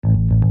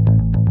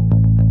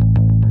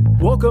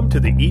Welcome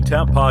to the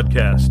ETAP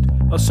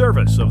Podcast, a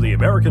service of the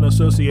American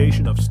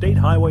Association of State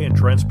Highway and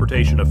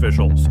Transportation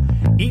Officials.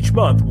 Each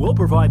month, we'll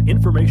provide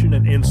information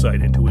and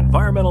insight into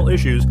environmental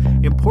issues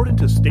important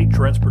to state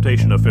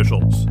transportation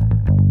officials.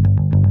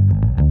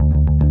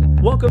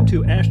 Welcome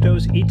to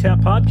AASHTO's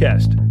ETAP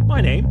Podcast. My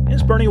name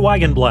is Bernie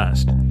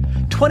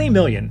Wagenblast. 20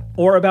 million,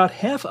 or about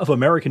half of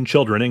American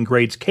children in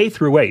grades K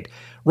through 8,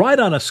 ride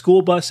on a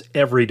school bus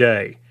every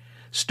day.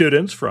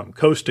 Students from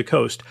coast to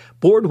coast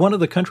board one of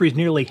the country's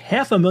nearly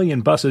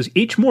 500,000 buses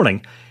each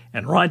morning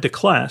and ride to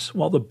class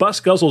while the bus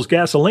guzzles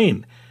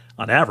gasoline.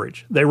 On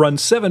average, they run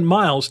 7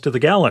 miles to the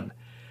gallon.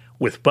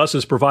 With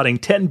buses providing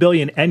 10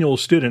 billion annual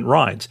student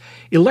rides,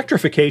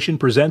 electrification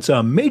presents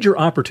a major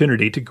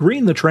opportunity to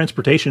green the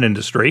transportation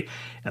industry,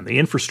 and the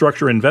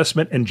Infrastructure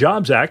Investment and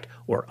Jobs Act,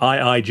 or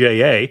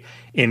IIJA,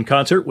 in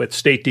concert with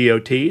state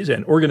DOTs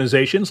and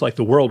organizations like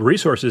the World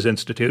Resources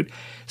Institute,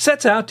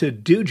 sets out to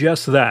do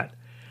just that.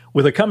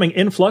 With a coming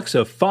influx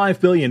of $5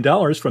 billion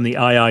from the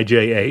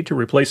IIJA to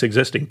replace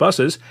existing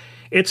buses,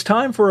 it's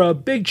time for a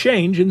big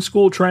change in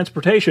school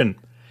transportation.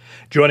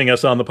 Joining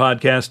us on the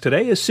podcast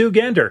today is Sue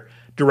Gander,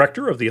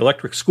 Director of the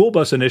Electric School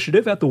Bus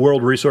Initiative at the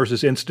World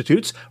Resources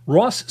Institute's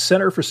Ross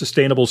Center for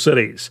Sustainable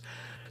Cities.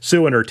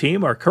 Sue and her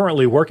team are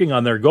currently working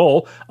on their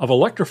goal of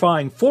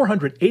electrifying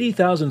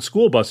 480,000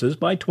 school buses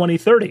by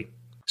 2030.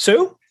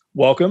 Sue,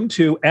 welcome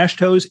to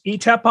AASHTO's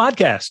ETAP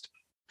Podcast.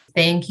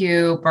 Thank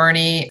you,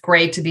 Bernie.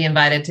 Great to be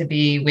invited to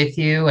be with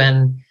you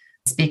and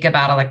speak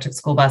about electric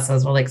school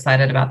buses. Really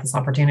excited about this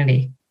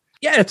opportunity.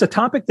 Yeah, it's a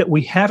topic that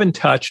we haven't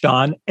touched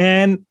on.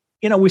 And,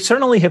 we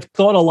certainly have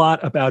thought a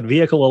lot about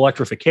vehicle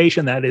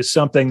electrification. That is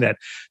something that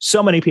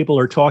so many people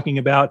are talking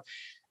about.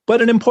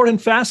 But an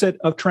important facet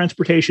of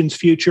transportation's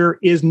future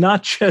is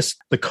not just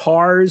the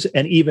cars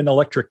and even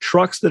electric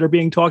trucks that are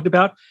being talked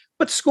about,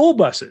 but school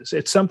buses.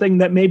 It's something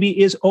that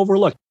maybe is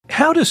overlooked.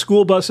 How do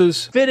school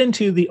buses fit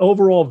into the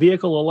overall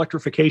vehicle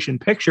electrification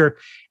picture,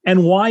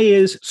 and why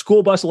is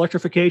school bus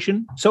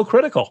electrification so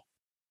critical?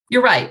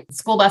 You're right.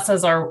 School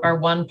buses are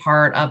one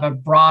part of a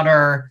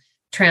broader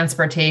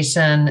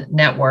transportation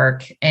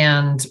network,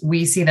 and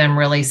we see them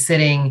really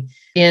sitting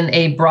in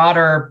a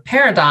broader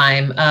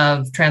paradigm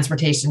of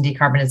transportation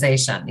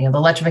decarbonization. The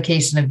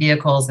electrification of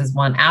vehicles is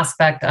one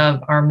aspect of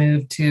our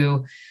move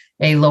to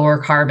a lower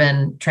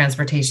carbon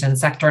transportation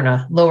sector in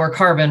a lower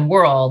carbon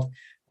world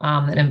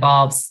that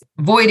involves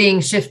avoiding,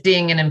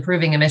 shifting, and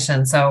improving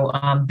emissions. So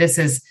this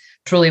is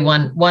truly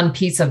one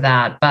piece of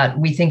that, but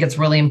we think it's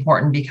really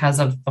important because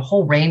of the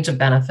whole range of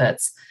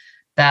benefits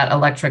that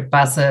electric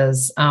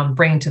buses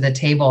bring to the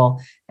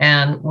table.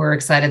 And we're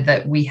excited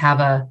that we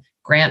have a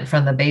grant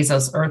from the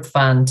Bezos Earth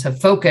Fund to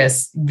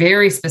focus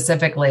very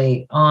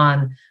specifically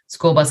on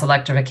school bus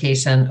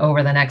electrification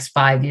over the next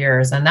 5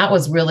 years. And that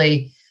was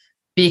really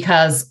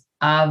because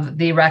of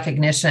the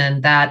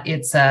recognition that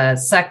it's a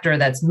sector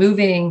that's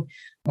moving,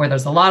 where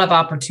there's a lot of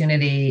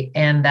opportunity,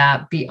 and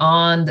that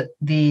beyond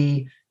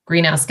the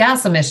greenhouse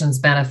gas emissions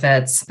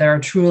benefits, there are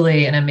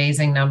truly an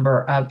amazing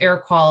number of air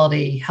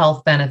quality,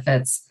 health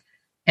benefits,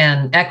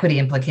 and equity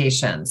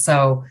implications.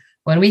 So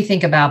when we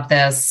think about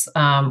this,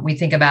 we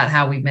think about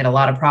how we've made a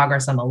lot of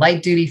progress on the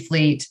light duty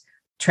fleet.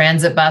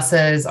 Transit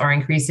buses are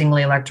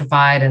increasingly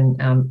electrified,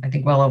 and I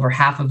think well over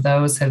half of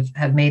those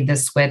have made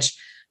this switch.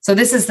 So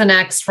this is the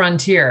next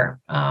frontier,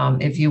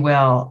 if you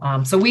will.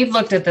 So we've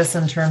looked at this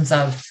in terms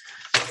of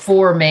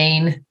 4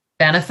 main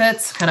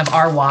benefits, kind of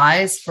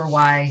RYs for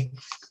why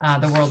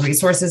the World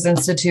Resources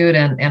Institute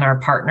and our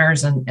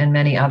partners and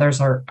many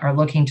others are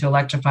looking to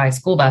electrify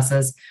school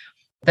buses.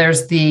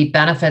 There's the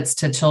benefits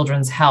to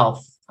children's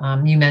health.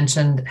 You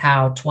mentioned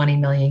how 20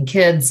 million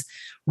kids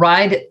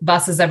ride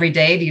buses every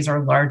day. These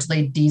are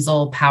largely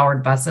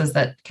diesel-powered buses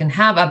that can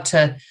have up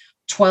to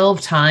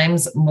 12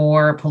 times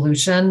more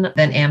pollution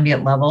than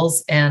ambient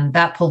levels. And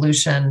that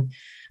pollution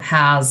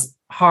has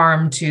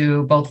harm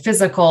to both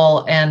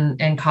physical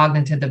and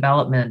cognitive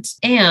development.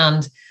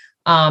 And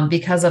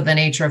because of the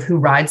nature of who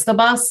rides the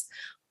bus,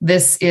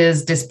 this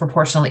is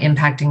disproportionately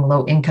impacting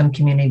low-income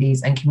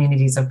communities and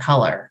communities of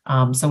color.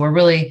 So we're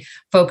really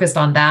focused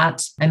on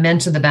that. I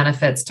mentioned the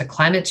benefits to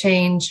climate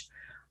change.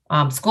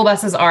 School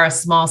buses are a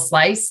small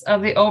slice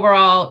of the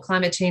overall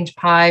climate change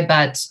pie,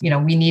 but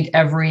we need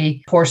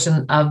every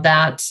portion of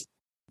that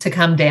to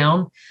come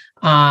down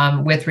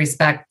with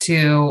respect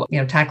to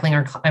tackling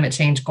our climate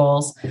change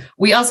goals.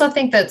 We also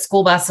think that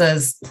school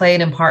buses play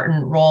an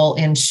important role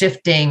in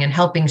shifting and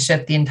helping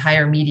shift the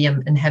entire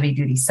medium and heavy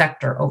duty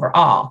sector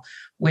overall,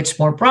 which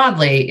more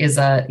broadly is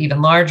an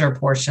even larger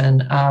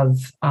portion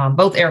of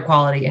both air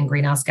quality and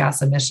greenhouse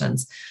gas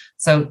emissions.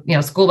 So,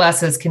 school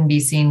buses can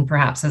be seen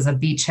perhaps as a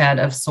beachhead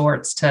of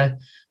sorts to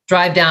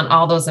drive down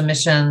all those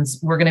emissions.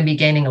 We're going to be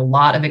gaining a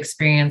lot of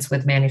experience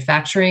with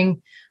manufacturing.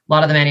 A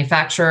lot of the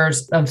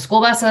manufacturers of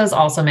school buses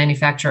also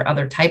manufacture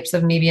other types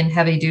of medium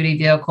heavy duty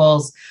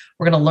vehicles.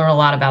 We're going to learn a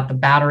lot about the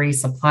battery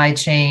supply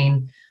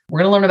chain. We're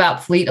going to learn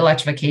about fleet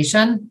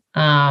electrification,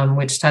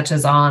 which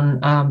touches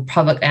on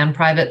public and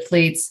private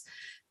fleets.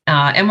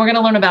 And we're going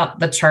to learn about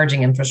the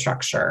charging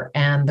infrastructure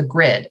and the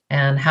grid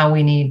and how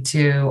we need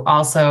to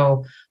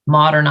also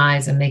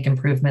modernize and make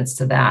improvements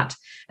to that.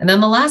 And then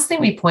the last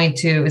thing we point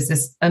to is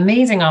this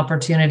amazing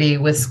opportunity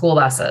with school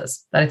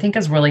buses that I think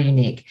is really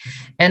unique.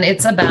 And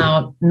it's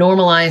about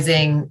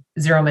normalizing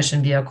zero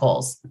emission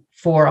vehicles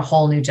for a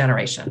whole new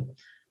generation.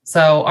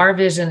 So our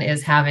vision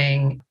is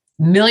having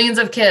millions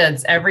of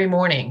kids every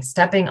morning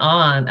stepping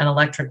on an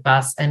electric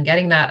bus and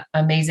getting that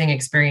amazing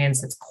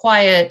experience. It's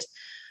quiet,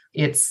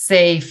 it's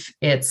safe,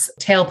 it's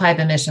tailpipe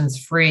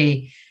emissions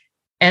free,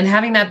 and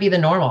having that be the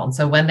normal. And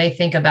so when they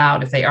think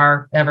about if they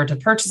are ever to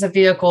purchase a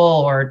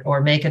vehicle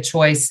or make a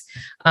choice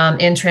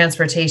in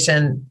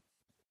transportation,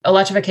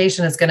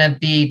 electrification is going to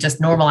be just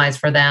normalized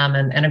for them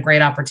and a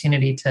great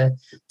opportunity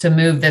to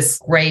move this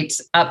great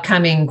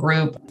upcoming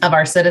group of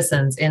our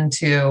citizens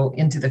into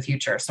the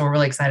future. So we're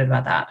really excited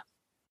about that.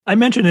 I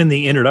mentioned in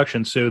the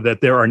introduction, Sue,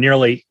 that there are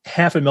nearly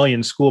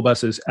 500,000 school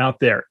buses out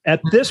there.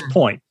 At this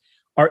point,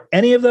 are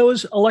any of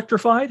those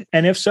electrified?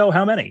 And if so,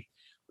 how many?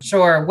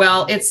 Sure.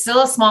 Well, it's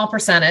still a small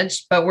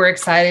percentage, but we're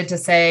excited to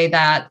say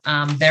that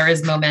there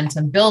is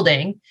momentum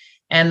building.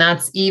 And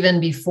that's even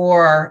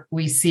before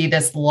we see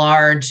this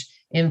large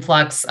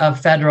influx of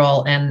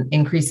federal and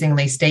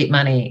increasingly state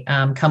money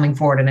coming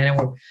forward. And I know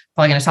we're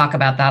probably going to talk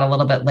about that a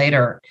little bit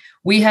later.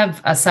 We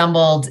have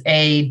assembled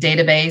a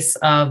database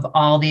of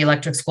all the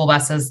electric school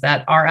buses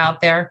that are out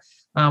there.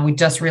 We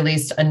just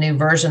released a new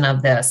version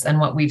of this. And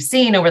what we've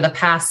seen over the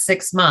past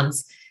 6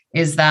 months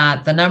is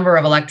that the number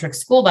of electric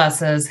school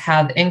buses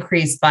have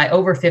increased by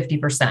over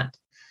 50%. Of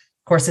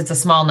course, it's a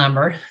small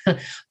number,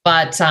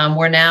 but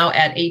we're now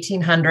at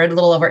 1,800, a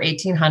little over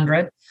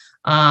 1,800.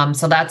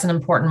 So that's an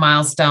important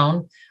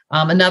milestone.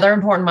 Another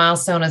important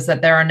milestone is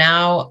that there are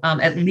now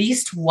at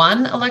least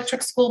one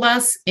electric school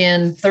bus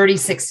in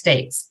 36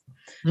 states.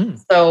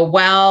 So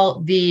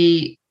while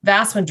the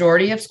vast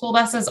majority of school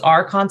buses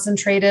are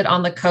concentrated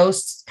on the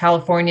coast,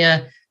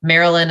 California,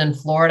 Maryland, and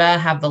Florida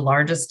have the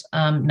largest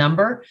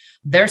number.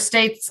 There are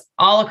states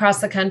all across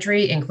the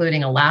country,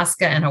 including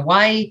Alaska and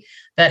Hawaii,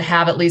 that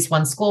have at least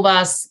one school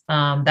bus.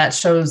 That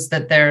shows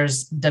that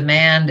there's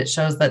demand. It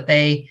shows that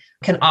they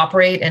can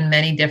operate in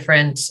many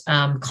different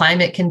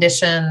climate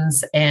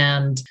conditions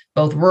and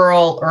both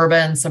rural,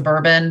 urban,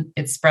 suburban.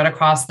 It's spread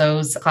across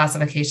those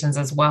classifications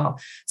as well.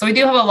 So we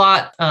do have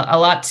a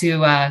lot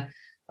to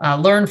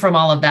learn from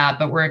all of that,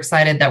 but we're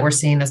excited that we're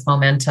seeing this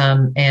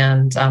momentum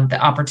and the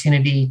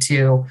opportunity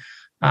to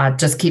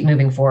just keep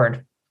moving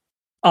forward.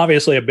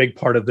 Obviously, a big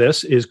part of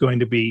this is going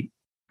to be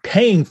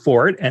paying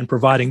for it and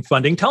providing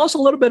funding. Tell us a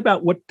little bit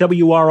about what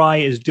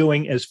WRI is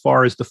doing as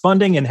far as the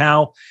funding and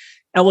how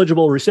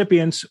eligible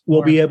recipients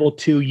will be able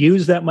to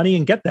use that money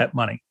and get that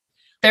money.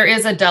 There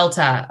is a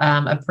delta,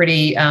 a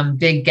pretty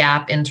big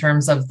gap in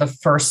terms of the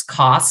first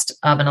cost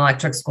of an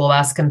electric school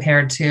bus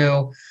compared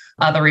to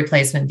other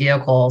replacement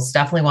vehicles.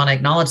 Definitely want to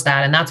acknowledge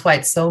that. And that's why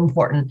it's so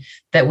important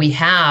that we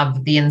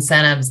have the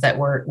incentives that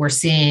we're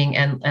seeing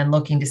and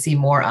looking to see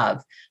more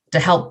of to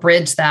help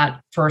bridge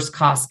that first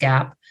cost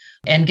gap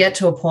and get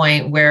to a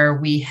point where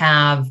we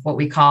have what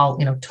we call,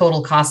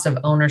 total cost of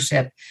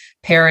ownership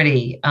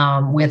parity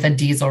with a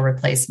diesel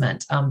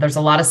replacement. There's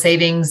a lot of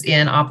savings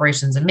in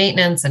operations and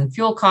maintenance and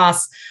fuel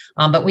costs,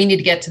 but we need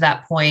to get to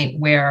that point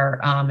where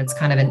it's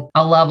kind of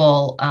a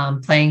level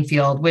playing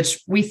field,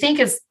 which we think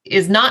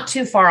is not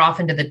too far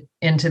off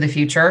into the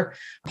future,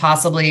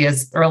 possibly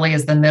as early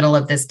as the middle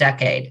of this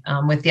decade,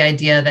 with the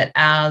idea that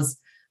as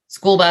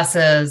school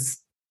buses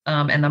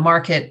and the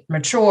market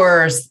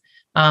matures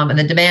and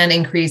the demand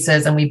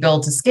increases and we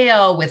build to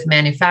scale with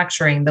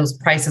manufacturing, those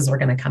prices are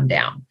going to come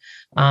down.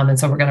 And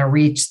so we're going to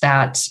reach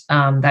that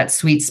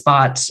sweet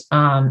spot,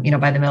 by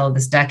the middle of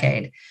this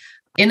decade.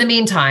 In the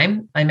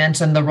meantime, I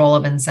mentioned the role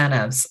of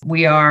incentives.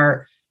 We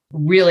are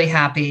really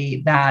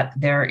happy that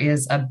there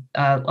is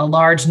a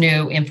large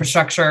new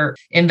infrastructure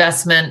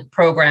investment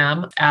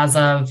program as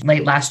of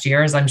late last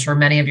year, as I'm sure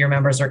many of your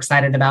members are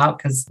excited about,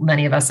 because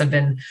many of us have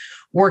been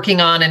working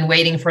on and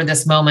waiting for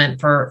this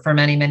moment for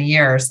many, many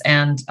years.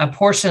 And a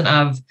portion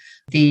of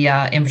the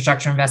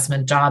Infrastructure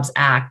Investment Jobs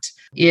Act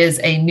is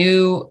a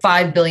new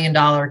 $5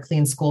 billion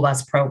clean school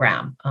bus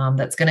program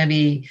that's going to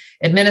be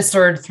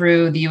administered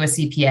through the US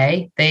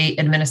EPA. They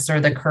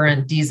administer the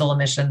current Diesel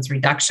Emissions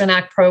Reduction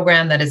Act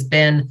program that has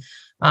been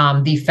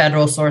the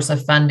federal source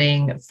of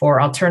funding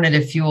for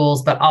alternative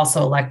fuels, but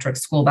also electric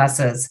school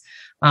buses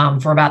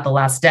for about the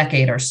last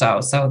decade or so.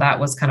 So that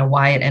was kind of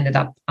why it ended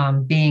up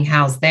being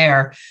housed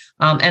there.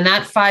 And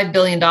that $5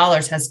 billion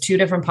has two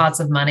different pots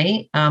of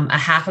money. A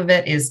half of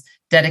it is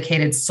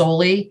dedicated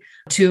solely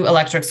to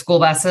electric school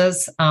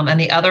buses, and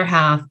the other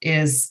half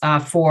is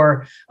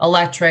for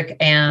electric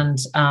and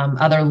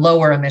other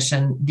lower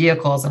emission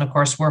vehicles. And of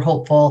course, we're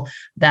hopeful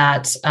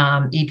that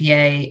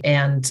EPA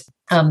and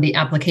the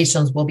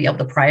applications will be able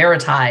to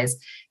prioritize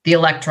the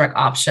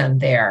option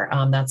there.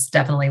 That's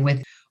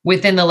definitely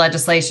within the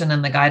legislation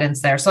and the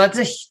guidance there. So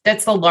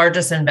that's the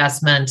largest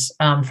investment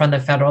from the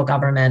federal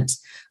government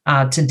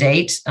to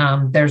date.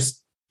 There's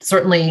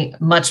certainly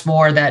much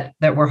more that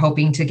we're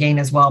hoping to gain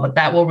as well, but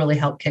that will really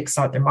help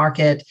kickstart the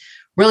market,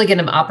 really get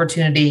an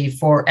opportunity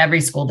for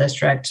every school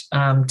district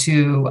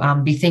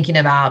to be thinking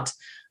about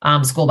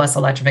school bus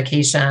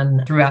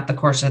electrification throughout the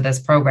course of this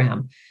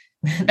program.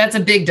 That's a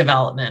big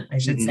development, I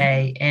should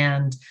say.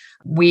 And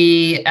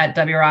we at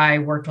WRI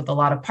worked with a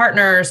lot of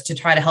partners to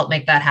try to help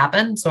make that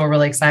happen. So we're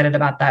really excited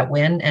about that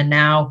win. And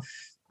now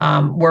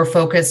we're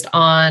focused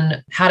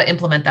on how to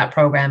implement that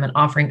program and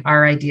offering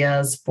our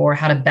ideas for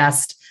how to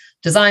best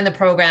design the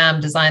program,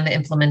 design the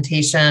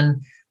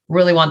implementation.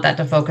 Really want that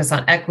to focus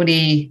on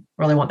equity,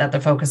 really want that to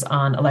focus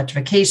on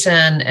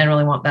electrification, and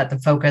really want that to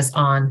focus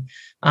on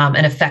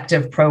an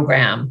effective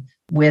program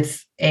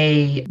with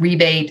a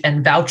rebate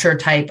and voucher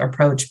type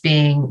approach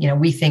being,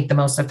 we think the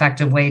most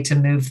effective way to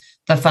move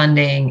the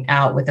funding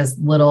out with as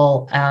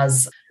little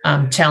as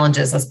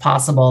challenges as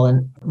possible.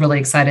 And really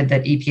excited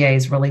that EPA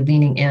is really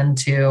leaning in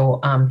to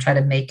try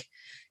to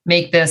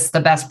make this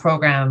the best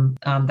program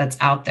that's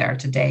out there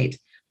to date.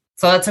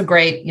 So that's a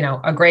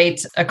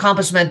great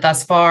accomplishment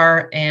thus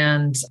far,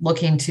 and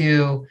looking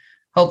to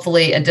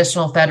hopefully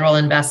additional federal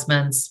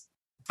investments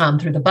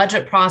through the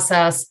budget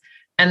process.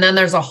 And then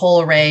there's a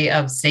whole array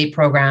of state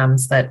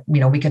programs that,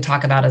 we could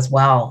talk about as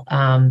well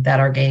that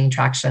are gaining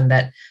traction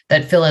that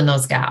fill in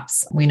those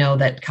gaps. We know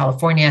that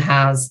California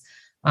has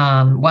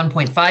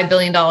 $1.5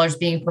 billion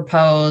being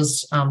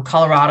proposed.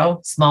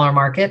 Colorado, smaller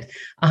market,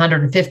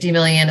 $150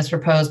 million is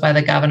proposed by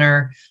the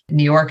governor.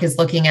 New York is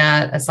looking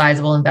at a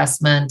sizable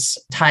investment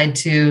tied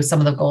to some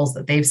of the goals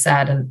that they've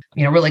set, and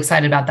really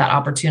excited about that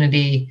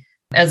opportunity,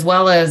 as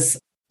well as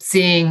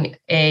seeing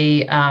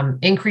a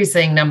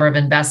increasing number of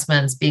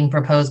investments being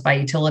proposed by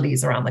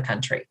utilities around the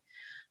country.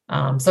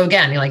 So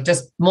again,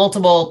 just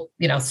multiple,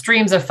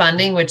 streams of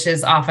funding, which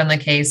is often the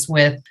case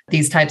with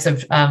these types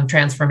of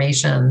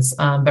transformations,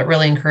 but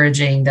really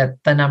encouraging that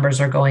the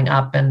numbers are going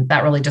up, and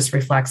that really just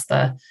reflects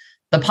the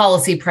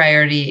policy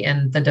priority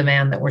and the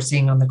demand that we're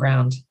seeing on the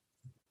ground.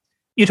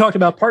 You talked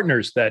about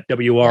partners that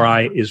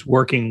WRI is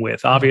working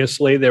with.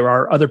 Obviously, there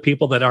are other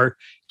people that are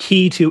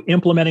key to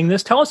implementing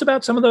this. Tell us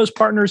about some of those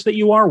partners that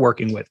you are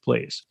working with,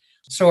 please.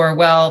 Sure.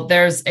 Well,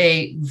 there's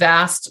a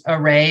vast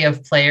array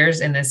of players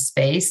in this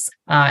space,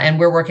 and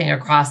we're working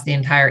across the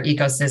entire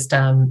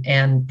ecosystem,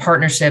 and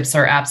partnerships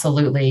are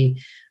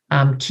absolutely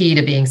key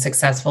to being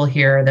successful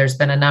here. There's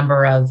been a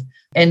number of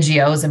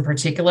NGOs in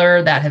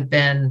particular that have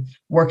been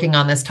working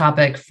on this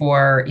topic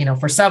for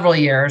several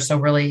years. So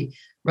really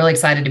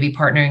excited to be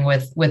partnering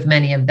with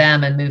many of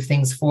them and move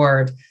things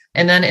forward.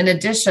 And then in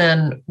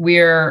addition,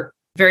 we're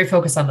very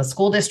focused on the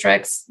school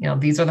districts.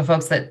 These are the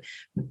folks that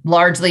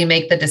largely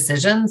make the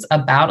decisions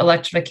about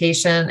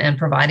electrification, and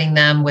providing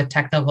them with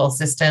technical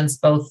assistance,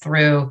 both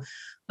through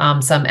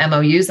some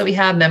MOUs that we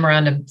have,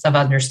 memorandums of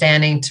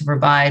understanding, to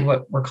provide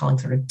what we're calling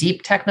sort of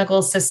deep technical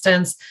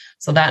assistance.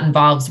 So that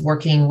involves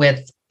working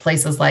with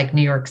places like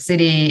New York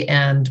City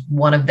and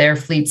one of their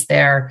fleets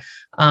there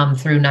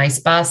through Nice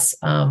Bus,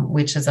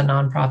 which is a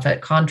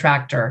nonprofit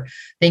contractor,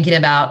 thinking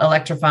about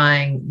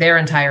electrifying their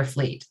entire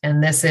fleet.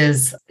 And this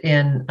is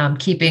in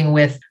keeping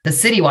with the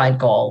citywide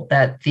goal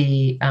that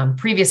the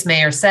previous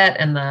mayor set,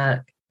 and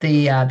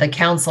the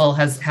council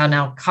has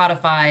now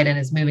codified and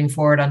is moving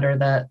forward under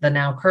the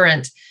now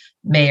current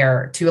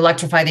mayor to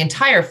electrify the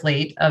entire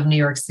fleet of New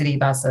York City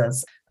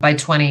buses by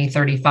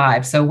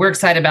 2035. So we're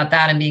excited about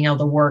that, and being able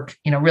to work,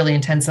 really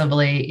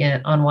intensively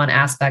on one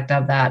aspect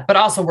of that, but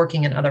also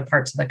working in other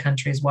parts of the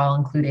country as well,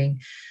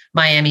 including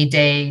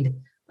Miami-Dade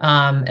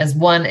as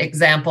one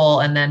example,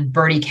 and then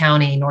Bertie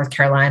County, North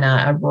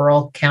Carolina, a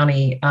rural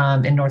county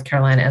in North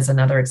Carolina, as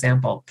another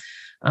example.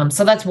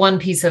 So that's one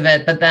piece of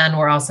it. But then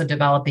we're also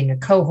developing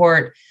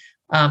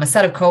a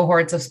set of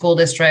cohorts of school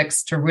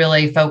districts to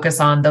really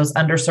focus on those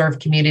underserved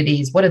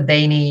communities. What do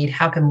they need?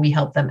 How can we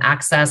help them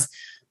access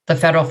the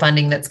federal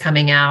funding that's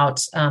coming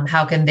out?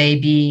 How can they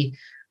be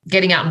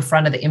getting out in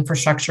front of the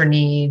infrastructure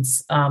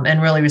needs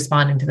and really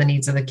responding to the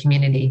needs of the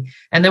community?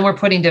 And then we're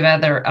putting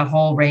together a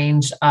whole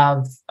range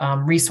of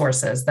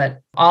resources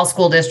that all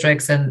school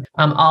districts and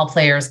all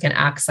players can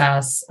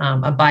access,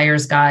 a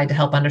buyer's guide to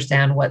help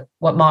understand what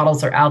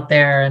models are out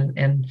there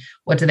and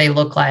what do they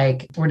look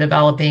like. We're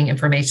developing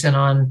information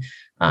on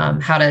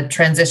how to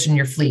transition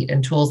your fleet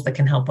and tools that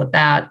can help with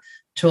that,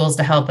 tools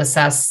to help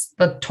assess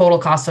the total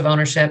cost of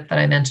ownership that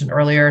I mentioned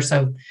earlier.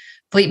 So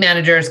fleet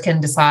managers can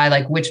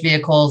decide which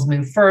vehicles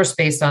move first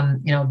based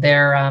on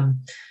their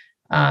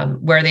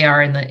where they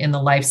are in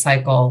the life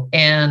cycle,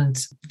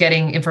 and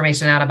getting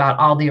information out about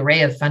all the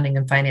array of funding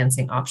and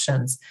financing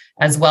options,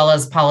 as well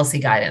as policy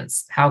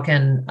guidance. How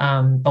can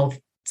both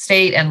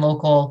state and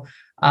local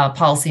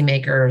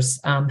policymakers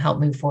help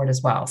move forward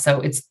as well?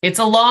 So it's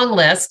a long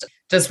list.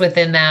 Just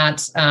within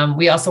that,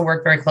 we also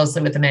work very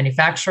closely with the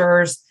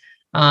manufacturers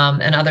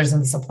and others in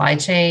the supply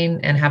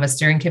chain, and have a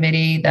steering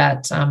committee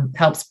that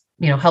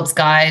helps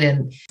guide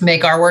and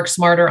make our work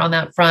smarter on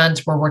that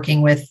front. We're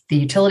working with the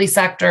utility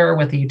sector,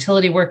 with the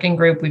utility working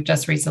group we've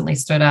just recently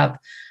stood up.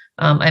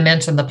 I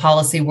mentioned the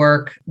policy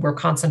work. We're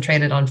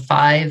concentrated on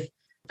 5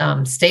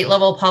 state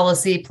level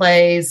policy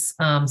plays.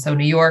 So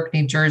New York,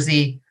 New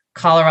Jersey,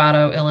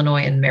 Colorado,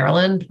 Illinois, and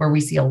Maryland, where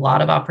we see a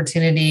lot of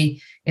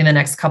opportunity in the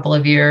next couple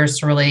of years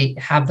to really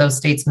have those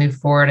states move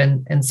forward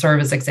and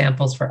serve as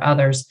examples for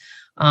others.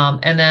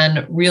 And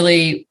then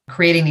really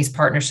creating these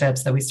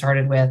partnerships that we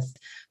started with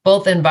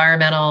both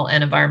environmental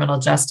and environmental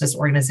justice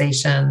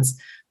organizations,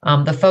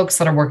 the folks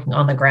that are working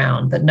on the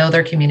ground, that know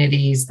their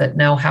communities, that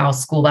know how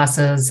school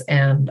buses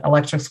and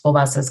electric school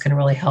buses can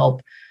really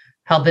help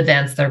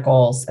advance their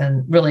goals,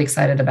 and really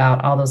excited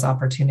about all those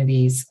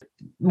opportunities.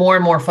 More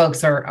and more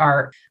folks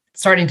are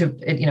starting to,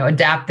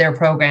 adapt their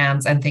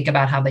programs and think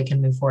about how they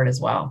can move forward as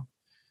well.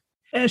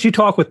 As you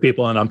talk with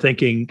people, and I'm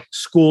thinking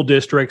school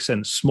districts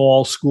and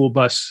small school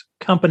bus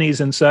companies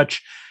and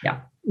such,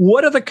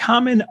 what are the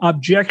common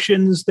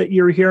objections that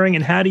you're hearing,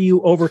 and how do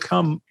you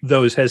overcome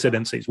those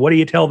hesitancies? What do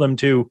you tell them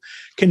to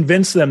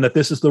convince them that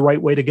this is the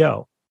right way to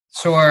go?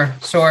 Sure.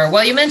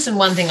 Well, you mentioned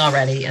one thing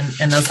already, and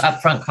those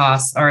upfront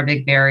costs are a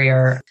big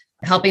barrier.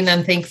 Helping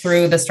them think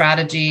through the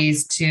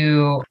strategies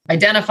to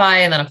identify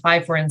and then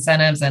apply for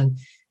incentives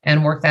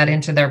and work that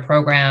into their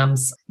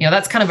programs.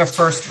 That's kind of a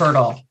first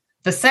hurdle.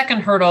 The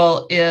second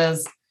hurdle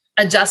is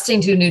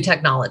adjusting to new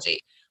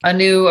technology, a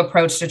new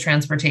approach to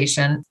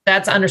transportation.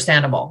 That's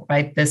understandable,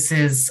 right? This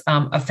is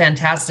a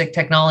fantastic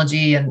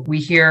technology. And we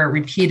hear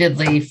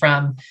repeatedly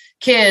from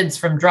kids,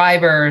 from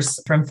drivers,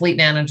 from fleet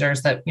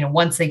managers that,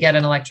 once they get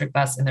an electric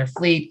bus in their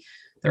fleet,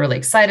 they're really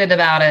excited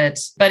about it.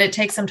 But it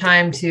takes some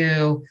time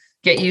to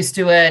get used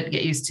to it,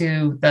 get used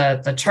to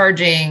the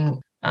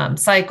charging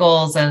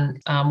cycles and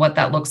what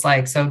that looks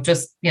like. So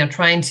just,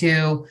 trying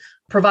to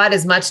provide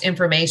as much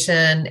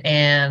information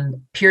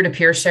and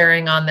peer-to-peer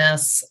sharing on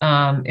this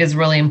is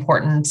really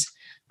important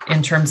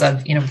in terms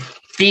of,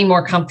 being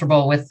more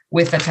comfortable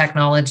with the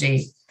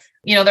technology.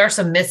 There are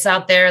some myths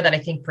out there that I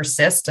think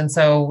persist. And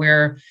so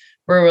we're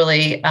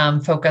really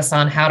focused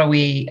on how do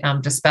we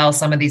dispel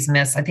some of these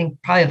myths. I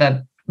think probably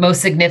the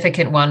most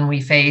significant one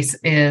we face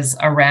is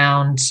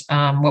around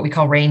what we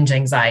call range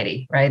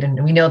anxiety, right?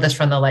 And we know this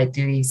from the light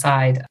duty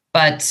side,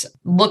 but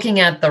looking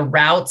at the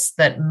routes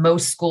that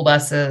most school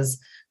buses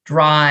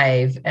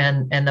drive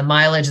and the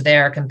mileage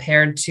there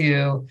compared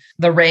to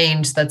the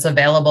range that's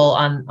available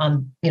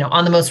on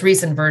the most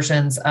recent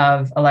versions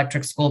of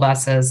electric school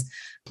buses,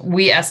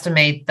 we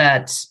estimate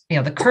that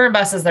the current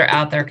buses that are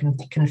out there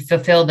can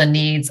fulfill the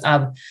needs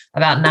of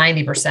about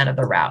 90% of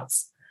the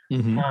routes.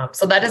 Mm-hmm.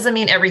 So that doesn't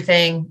mean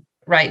everything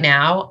right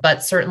now,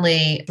 but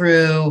certainly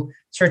through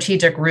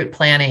strategic route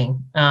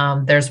planning,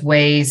 there's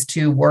ways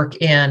to work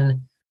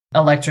in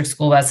electric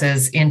school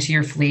buses into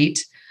your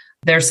fleet.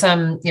 There's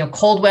some,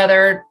 cold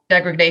weather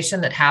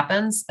degradation that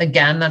happens.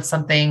 Again, that's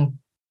something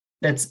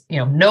that's,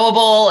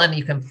 knowable, and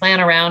you can plan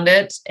around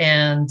it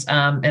and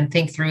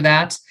think through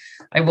that.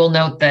 I will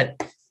note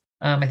that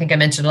I think I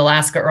mentioned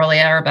Alaska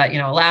earlier, but,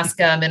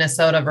 Alaska,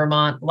 Minnesota,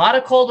 Vermont, a lot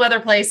of cold weather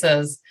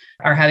places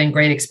are having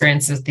great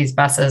experiences with these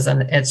buses.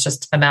 And it's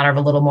just a matter of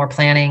a little more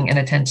planning and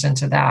attention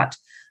to that.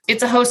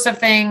 It's a host of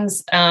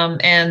things.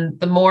 And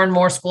the more and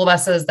more school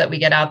buses that we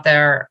get out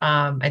there,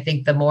 I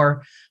think the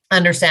more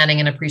understanding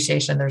and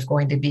appreciation there's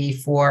going to be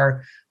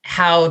for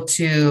how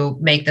to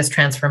make this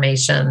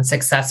transformation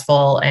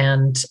successful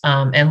and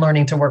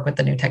learning to work with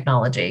the new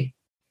technology.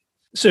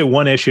 So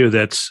one issue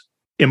that's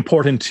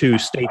important to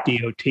state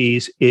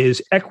DOTs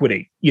is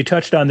equity. You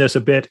touched on this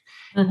a bit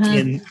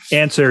in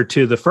answer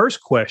to the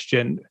first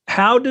question.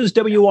 How does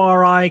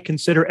WRI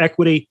consider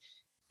equity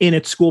in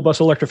its school bus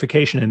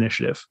electrification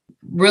initiative?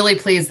 Really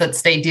pleased that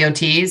state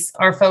DOTs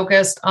are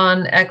focused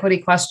on equity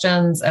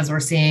questions, as we're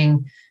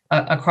seeing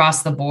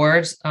across the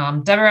board.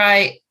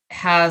 WRI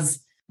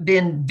has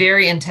been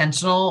very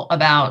intentional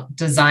about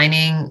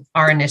designing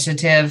our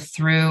initiative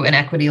through an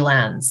equity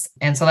lens.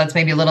 And so that's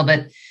maybe a little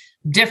bit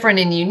different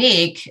and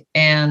unique,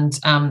 and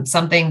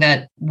something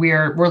that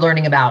we're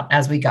learning about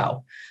as we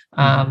go.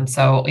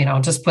 So,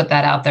 just put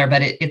that out there,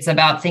 but it's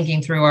about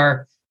thinking through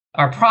our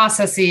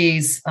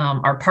processes,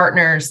 our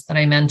partners that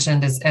I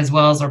mentioned, as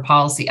well as our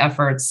policy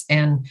efforts,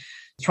 and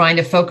trying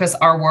to focus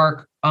our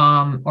work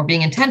or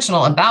being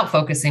intentional about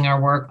focusing our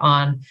work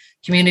on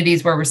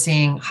communities where we're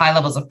seeing high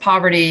levels of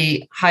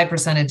poverty, high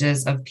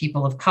percentages of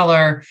people of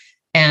color,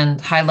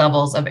 and high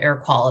levels of air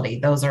quality.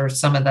 Those are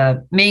some of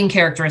the main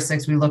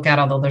characteristics we look at,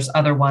 although there's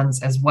other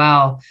ones as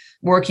well.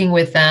 Working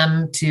with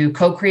them to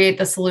co-create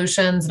the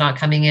solutions, not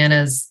coming in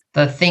as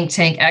the think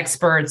tank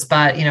experts,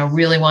 but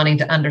really wanting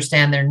to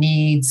understand their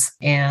needs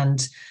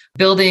and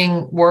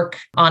building work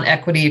on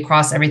equity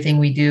across everything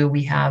we do.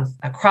 We have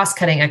a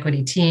cross-cutting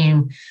equity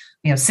team,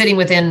 sitting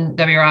within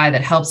WRI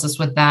that helps us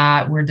with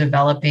that. We're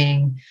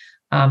developing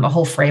a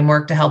whole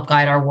framework to help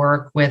guide our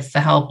work with the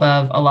help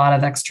of a lot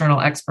of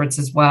external experts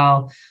as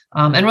well.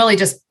 And really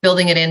just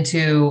building it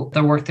into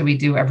the work that we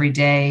do every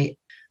day.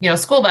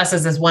 School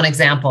buses is one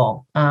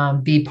example,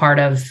 be part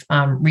of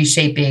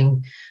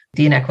reshaping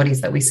the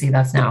inequities that we see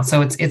that's now.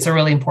 So it's a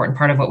really important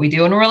part of what we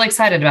do. And we're really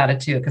excited about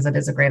it too, because it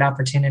is a great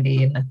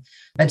opportunity and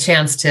a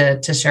chance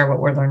to share what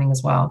we're learning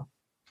as well.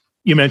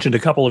 You mentioned a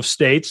couple of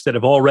states that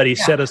have already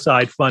set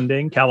aside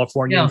funding,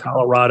 California and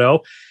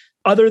Colorado.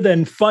 Other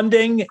than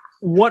funding,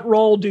 what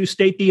role do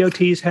state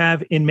DOTs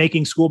have in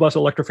making school bus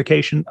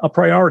electrification a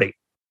priority?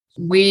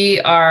 We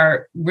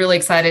are really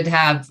excited to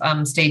have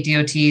state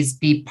DOTs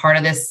be part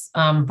of this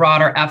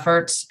broader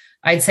effort.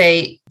 I'd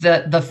say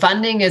the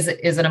funding is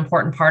an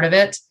important part of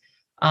it.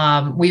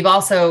 We've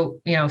also,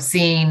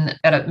 seen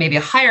at maybe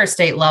a higher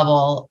state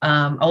level,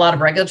 a lot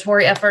of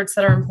regulatory efforts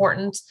that are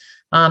important.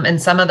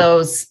 And some of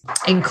those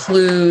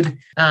include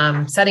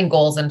setting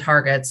goals and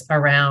targets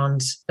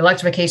around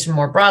electrification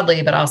more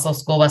broadly, but also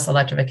school bus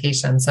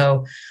electrification.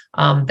 So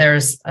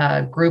there's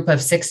a group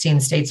of 16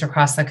 states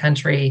across the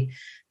country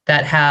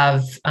that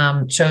have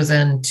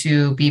chosen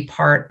to be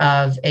part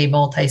of a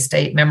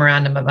multi-state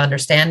memorandum of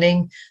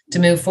understanding to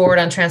move forward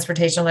on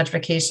transportation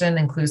electrification,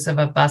 inclusive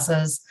of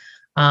buses.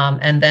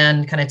 And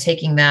then kind of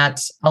taking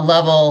that a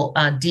level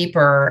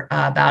deeper,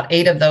 about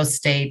 8 of those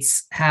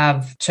states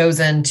have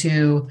chosen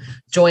to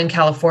join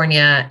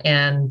California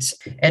and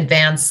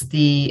advance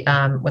the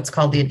what's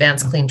called the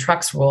Advanced Clean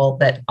Trucks Rule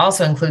that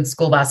also includes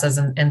school buses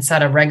and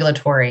set a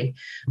regulatory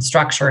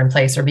structure in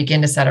place, or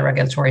begin to set a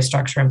regulatory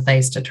structure in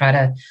place to try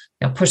to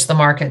push the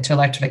market to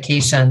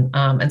electrification.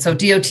 And so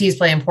DOTs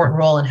play an important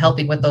role in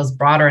helping with those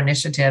broader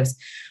initiatives.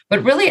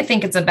 But really, I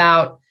think it's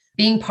about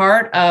being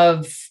part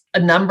of a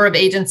number of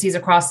agencies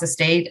across the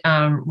state,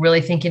 really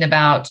thinking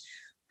about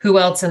who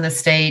else in the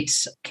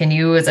state can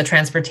you as a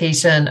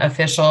transportation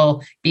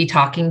official be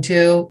talking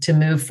to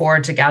move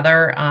forward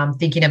together,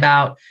 thinking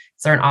about,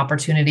 is there an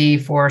opportunity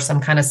for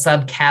some kind of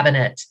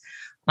sub-cabinet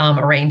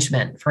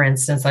arrangement, for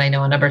instance, that I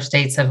know a number of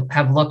states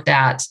have looked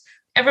at.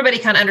 Everybody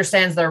kind of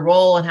understands their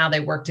role and how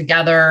they work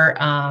together,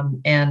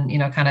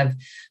 and kind of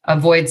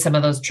avoid some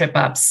of those trip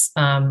ups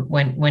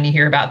when you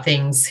hear about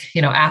things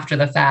after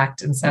the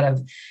fact, instead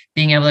of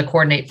being able to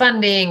coordinate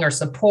funding or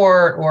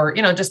support or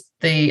just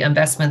the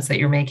investments that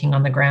you're making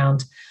on the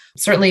ground.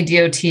 Certainly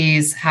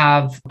DOTs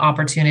have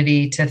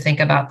opportunity to think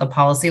about the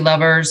policy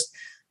levers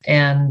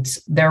and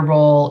their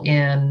role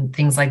in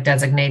things like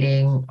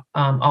designating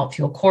alt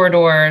fuel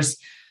corridors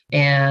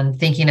and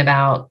thinking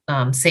about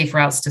safe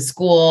routes to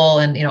school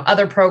and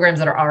other programs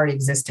that are already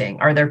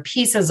existing. Are there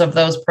pieces of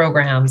those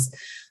programs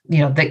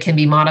that can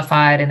be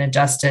modified and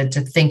adjusted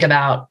to think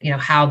about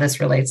how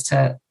this relates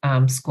to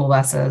school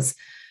buses?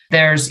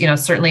 There's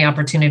certainly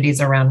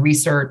opportunities around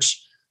research,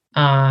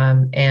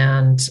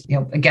 and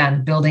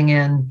again, building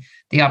in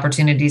the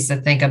opportunities to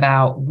think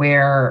about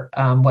where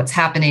what's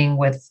happening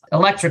with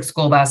electric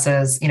school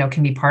buses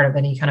can be part of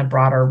any kind of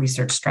broader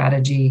research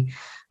strategy.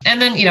 And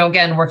then,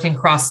 again, working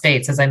across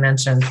states, as I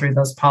mentioned, through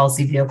those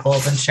policy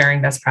vehicles and sharing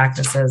best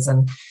practices.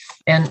 And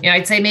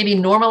I'd say maybe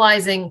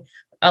normalizing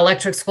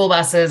electric school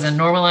buses and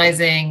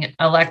normalizing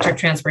electric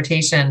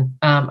transportation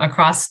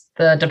across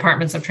the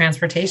departments of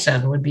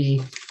transportation would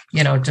be,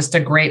 just a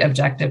great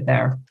objective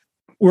there.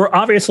 We're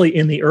obviously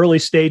in the early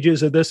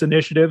stages of this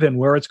initiative and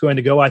where it's going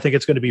to go. I think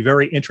it's going to be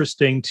very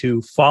interesting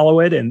to follow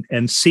it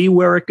and see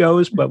where it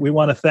goes. But we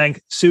want to thank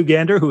Sue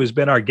Gander, who has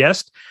been our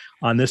guest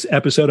on this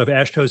episode of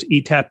AASHTO's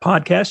ETAP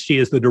podcast. She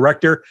is the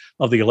director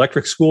of the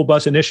Electric School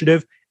Bus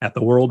Initiative at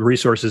the World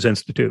Resources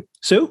Institute.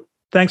 Sue,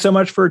 thanks so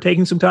much for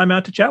taking some time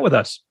out to chat with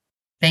us.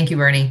 Thank you,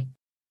 Bernie.